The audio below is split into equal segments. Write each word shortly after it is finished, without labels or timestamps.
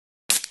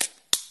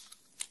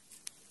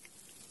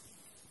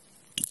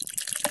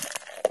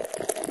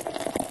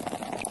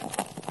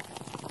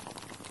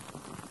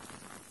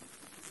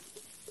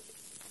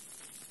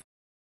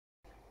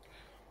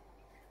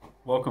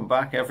Welcome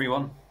back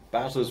everyone.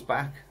 Bazza's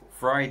back.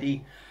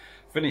 Friday.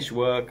 Finished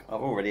work.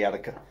 I've already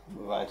had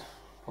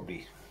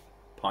probably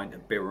a pint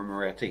of beer and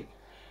Moretti.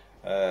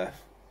 I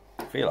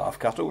feel like I've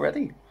cut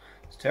already.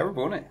 It's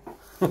terrible, isn't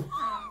it?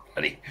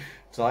 Bloody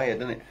tired,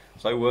 isn't it?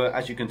 So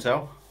as you can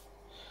tell,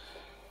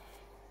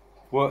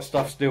 work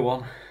stuff's still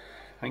on.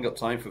 Ain't got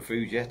time for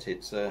food yet.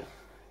 It's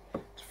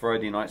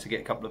Friday night, to get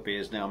a couple of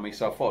beers now me,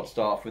 so I thought I'd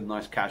start off with a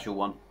nice casual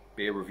one,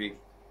 beer review.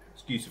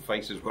 Excuse the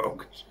face as well,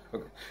 because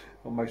I've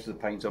got most of the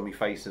paint on my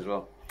face as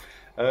well.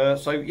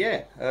 So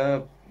yeah,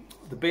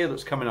 the beer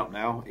that's coming up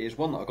now is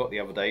one that I got the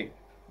other day.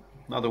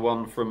 Another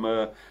one from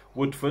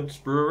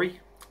Woodfordes brewery.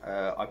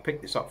 I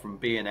picked this up from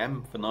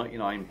B&M for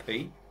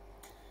 99p.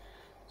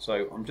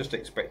 So I'm just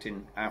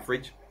expecting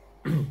average,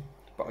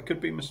 but I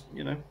could be,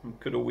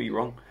 could all be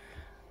wrong.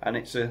 And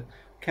it's a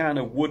can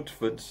of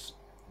Woodfordes.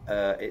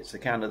 It's a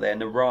can of their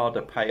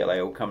Norada Pale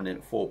Ale coming in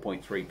at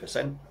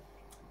 4.3%.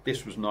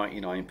 This was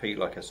 99p,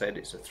 like I said.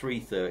 It's a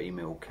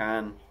 330ml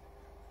can.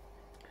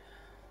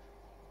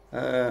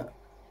 I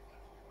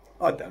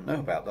don't know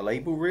about the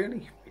label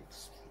really.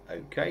 It's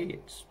okay.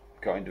 It's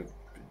kind of,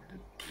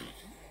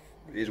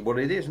 it is what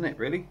it is, isn't it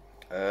really?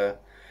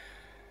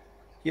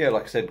 Yeah,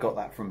 like I said, got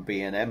that from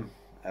B&M.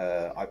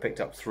 I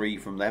picked up 3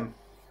 from them.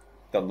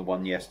 Done the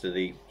one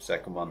yesterday,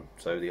 second one,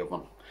 so the other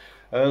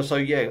one. So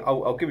yeah,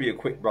 I'll give you a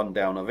quick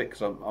rundown of it,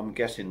 because I'm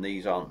guessing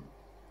these aren't,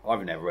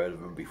 I've never heard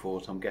of them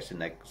before, so I'm guessing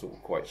they're sort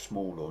of quite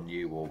small or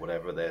new or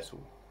whatever they're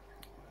sort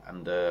of,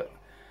 and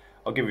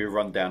I'll give you a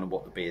rundown of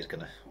what the beer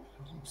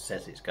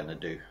says it's gonna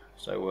do.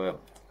 So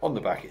on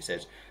the back it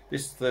says,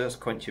 this thirst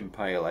quenching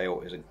pale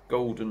ale is a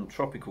golden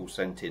tropical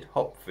scented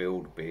hop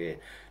filled beer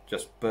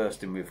just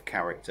bursting with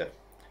character.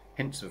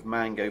 Hints of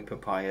mango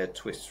papaya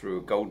twist through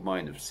a gold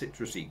mine of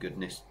citrusy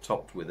goodness,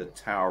 topped with a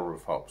tower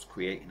of hops,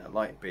 creating a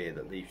light beer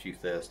that leaves you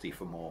thirsty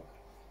for more.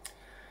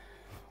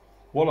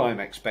 What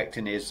I'm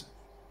expecting is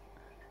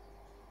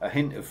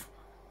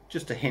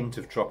just a hint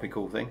of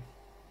tropical thing.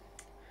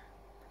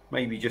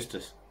 Maybe just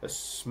a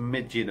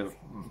smidgen of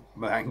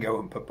mango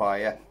and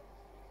papaya.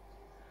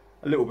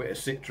 A little bit of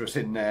citrus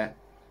in there.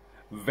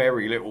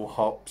 Very little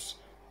hops.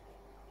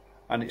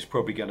 And it's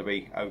probably going to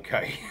be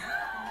okay.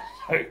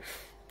 So,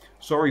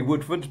 sorry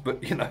Woodfordes,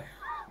 but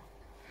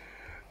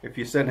if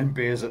you're selling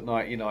beers at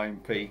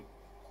 99p,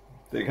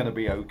 they're going to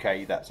be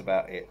okay. That's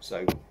about it.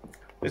 So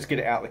let's get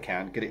it out of the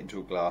can, get it into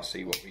a glass,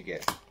 see what we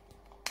get.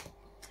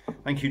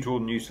 Thank you to all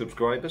the new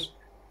subscribers.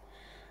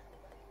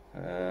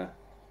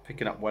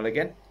 Picking up well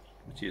again,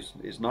 which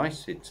is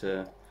nice. It,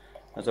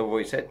 as I've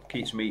always said,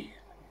 gives me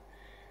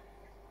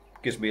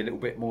a little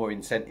bit more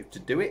incentive to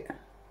do it.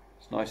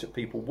 It's nice that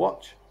people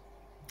watch.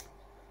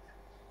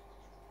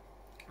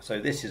 So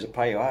this is a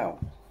pale ale.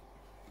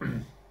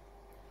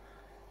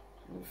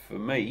 For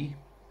me,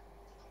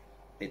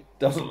 it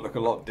doesn't look a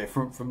lot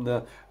different from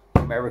the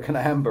American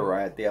Amber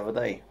I had the other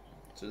day.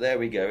 So there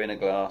we go, in a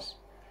glass.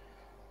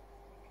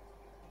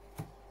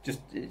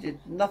 Just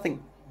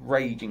nothing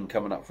raging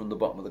coming up from the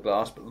bottom of the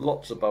glass, but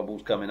lots of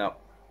bubbles coming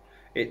up.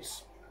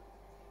 It's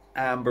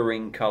amber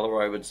in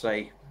colour, I would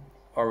say,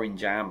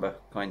 orange amber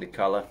kind of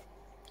colour.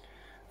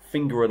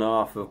 Finger and a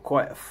half of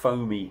quite a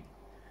foamy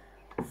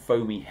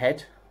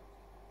head.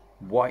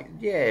 White,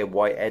 yeah,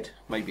 white head.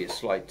 Maybe a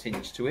slight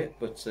tinge to it,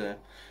 but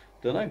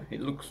don't know.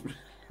 It looks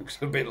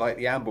a bit like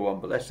the amber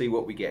one, but let's see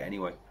what we get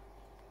anyway.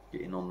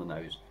 Getting on the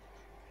nose.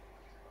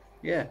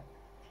 Yeah.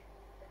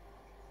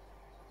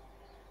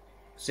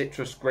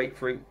 Citrus,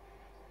 grapefruit,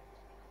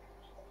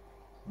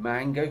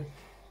 mango,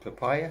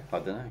 papaya. I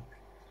don't know.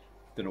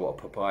 Don't know what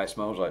a papaya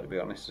smells like, to be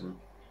honest. And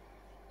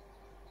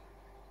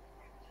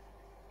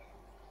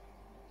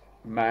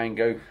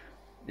mango.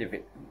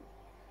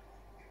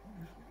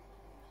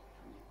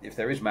 If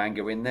there is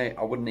mango in there,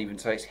 I wouldn't even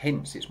say it's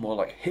hints. It's more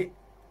like hit.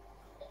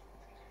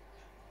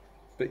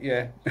 But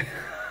yeah,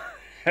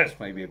 that's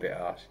maybe a bit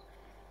harsh.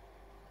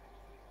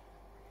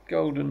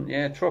 Golden,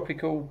 yeah,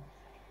 tropical.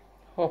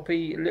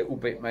 Hoppy, a little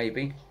bit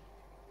maybe.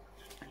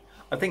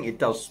 I think it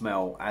does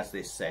smell as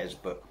this says,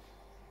 but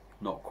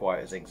not quite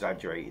as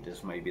exaggerated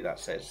as maybe that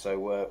says.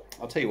 So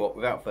I'll tell you what,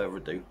 without further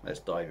ado, let's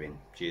dive in.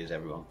 Cheers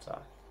everyone.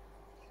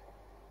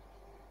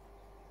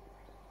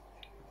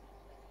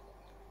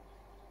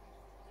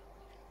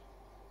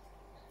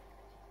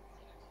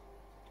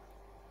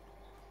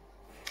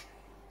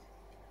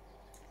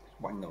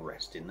 Wang the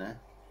rest in there.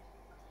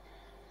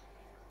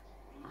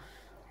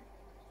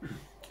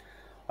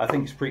 I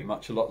think it's pretty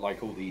much a lot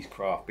like all these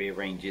craft beer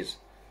ranges.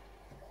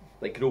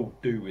 They could all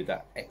do with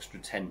that extra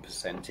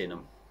 10% in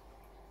them.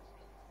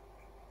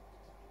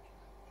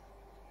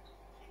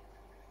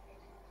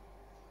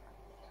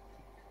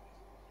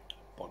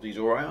 Body's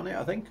alright on it,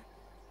 I think.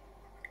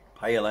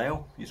 Pale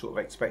ale, you sort of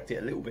expect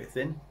it a little bit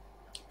thin,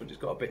 but it's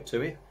got a bit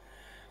to it.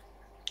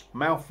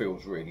 Mouth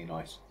feels really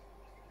nice.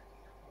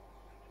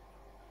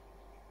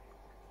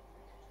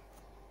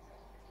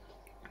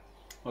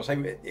 I'll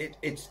say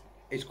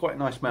it's quite a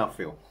nice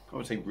mouthfeel. I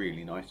would say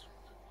really nice.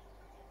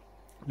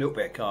 A little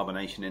bit of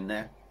carbonation in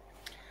there.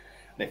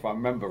 And if I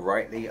remember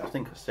rightly, I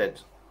think I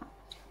said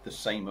the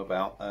same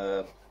about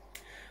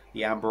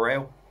the amber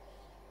ale.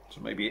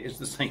 So maybe it is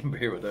the same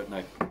beer, I don't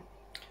know.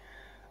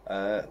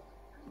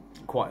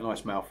 Quite a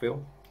nice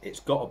mouthfeel. It's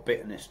got a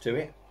bitterness to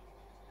it.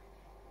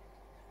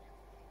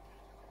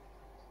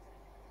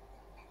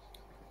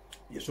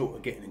 You're sort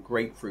of getting a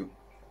grapefruit,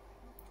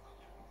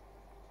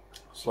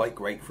 slight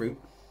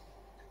grapefruit,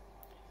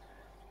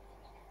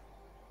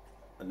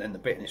 and then the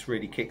bitterness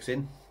really kicks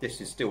in. This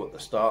is still at the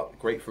start, the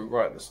grapefruit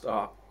right at the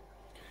start.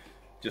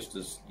 Just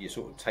as you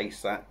sort of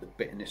taste that, the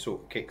bitterness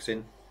sort of kicks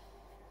in,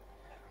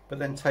 but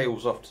then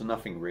tails off to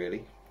nothing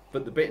really.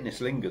 But the bitterness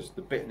lingers.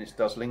 The bitterness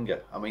does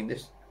linger. I mean,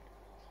 this,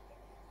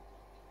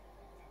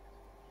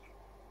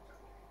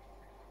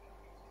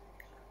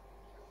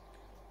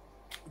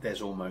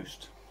 there's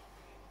almost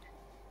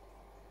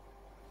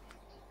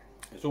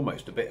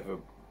a bit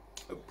of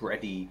a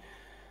bready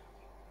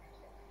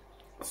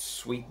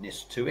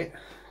sweetness to it,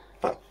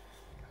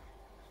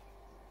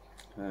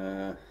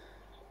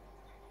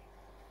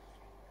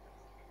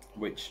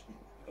 which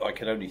I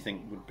can only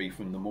think would be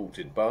from the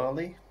malted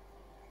barley,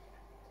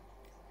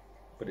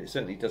 but it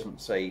certainly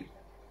doesn't say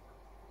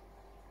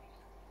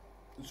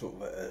sort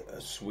of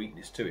a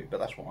sweetness to it, but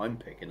that's what I'm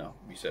picking up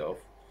myself.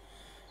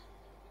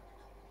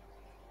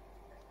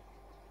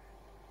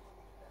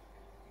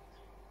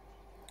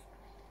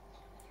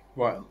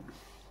 Right,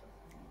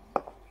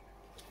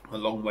 a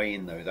long way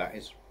in though that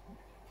is,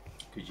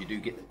 because you do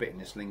get the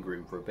bitterness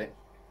lingering for a bit,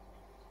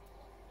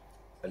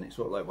 and it's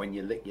sort of like when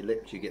you lick your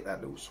lips you get that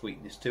little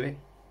sweetness to it.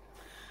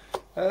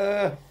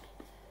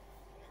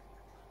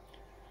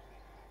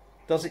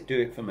 Does it do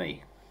it for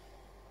me?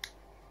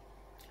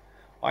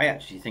 I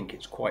actually think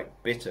it's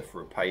quite bitter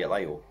for a pale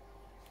ale.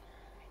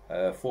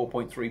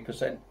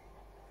 4.3%.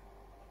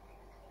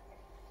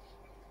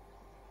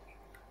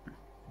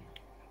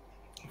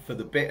 For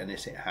the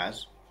bitterness it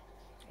has,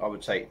 I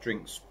would say it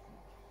drinks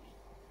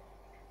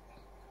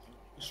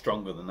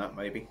stronger than that,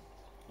 maybe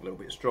a little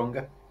bit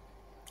stronger.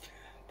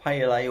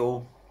 Pale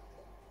ale,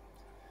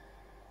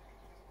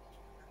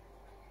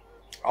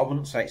 I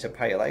wouldn't say it's a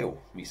pale ale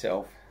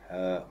myself.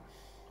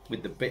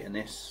 With the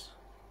bitterness,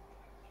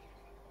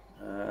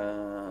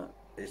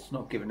 it's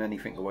not giving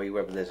anything away,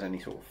 whether there's any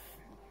sort of,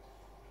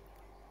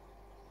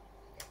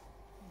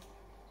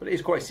 but it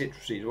is quite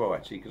citrusy as well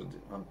actually, because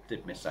I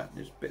did miss that.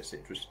 There's a bit of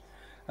citrus.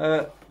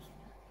 To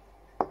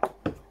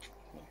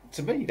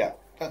me that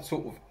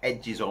sort of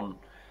edges on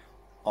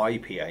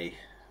IPA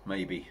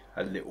maybe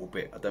a little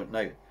bit, I don't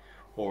know,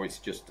 or it's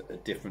just a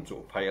different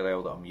sort of pale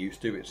ale that I'm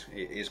used to. It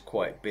is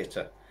quite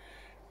bitter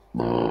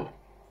and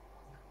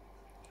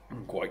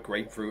quite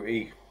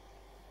grapefruity,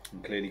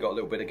 and clearly got a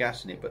little bit of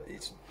gas in it, but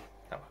it's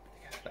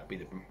that'd be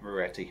the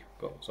Moretti.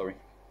 Sorry.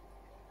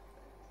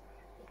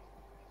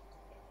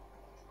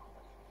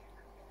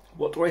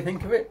 What do I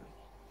think of it?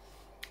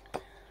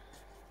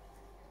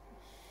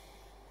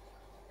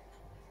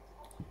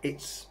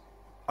 It's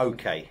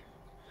okay.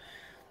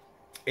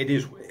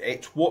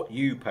 It's what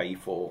you pay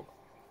for.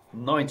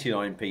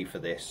 99p for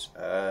this.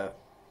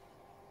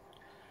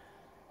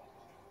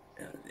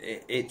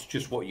 It's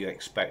just what you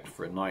expect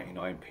for a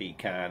 99p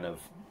can of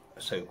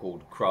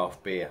so-called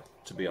craft beer,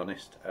 to be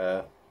honest.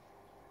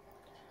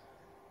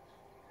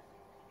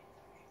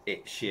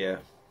 It's sheer,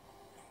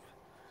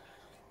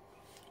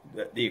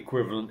 the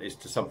equivalent is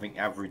to something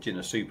average in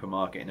a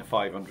supermarket in a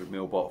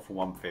 500ml bottle for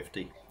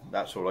 150.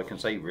 That's all I can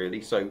say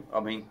really. So I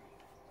mean,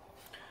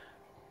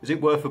 is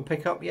it worth a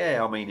pickup?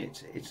 Yeah, I mean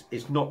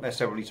it's not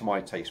necessarily to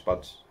my taste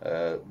buds.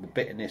 The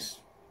bitterness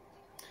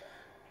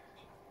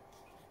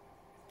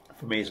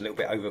for me is a little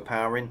bit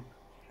overpowering.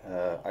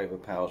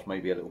 Overpowers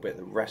maybe a little bit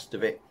the rest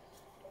of it.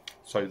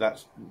 So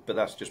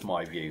that's just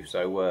my view.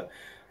 So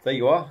there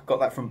you are.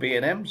 Got that from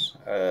B&M's.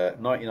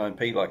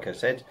 99p, like I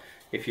said.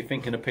 If you're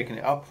thinking of picking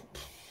it up,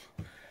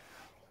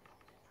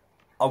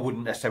 I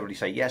wouldn't necessarily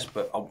say yes,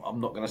 but I'm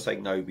not going to say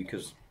no,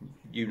 because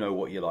you know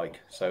what you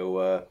like.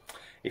 So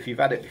if you've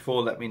had it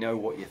before, let me know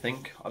what you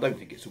think. I don't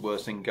think it's the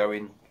worst thing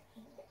going.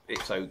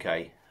 It's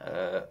okay.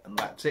 And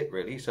that's it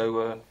really.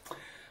 So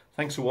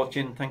thanks for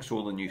watching. Thanks to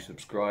all the new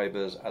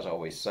subscribers. As I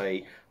always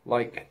say,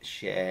 like,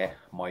 share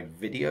my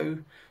video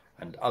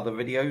and other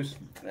videos.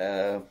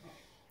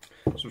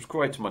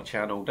 Subscribe to my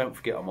channel. Don't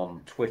forget I'm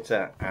on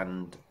Twitter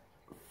and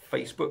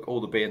Facebook.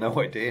 All the beer, no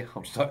idea.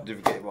 I'm starting to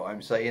forget what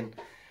I'm saying.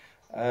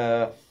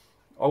 I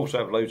also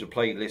have loads of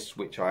playlists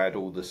which I add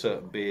all the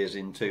certain beers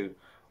into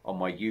on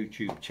my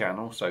YouTube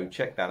channel, so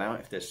check that out.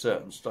 If there's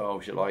certain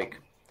styles you like,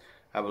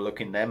 have a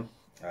look in them.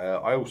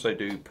 I also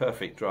do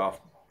perfect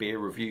draft beer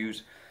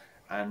reviews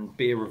and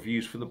beer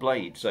reviews for the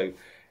Blade, so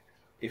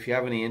if you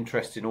have any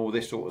interest in all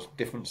this sort of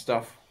different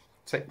stuff,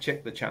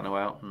 check the channel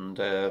out and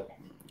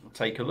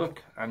take a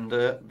look. And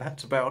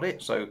that's about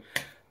it. So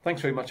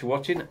thanks very much for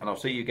watching, and I'll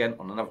see you again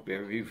on another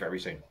beer review very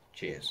soon.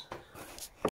 Cheers.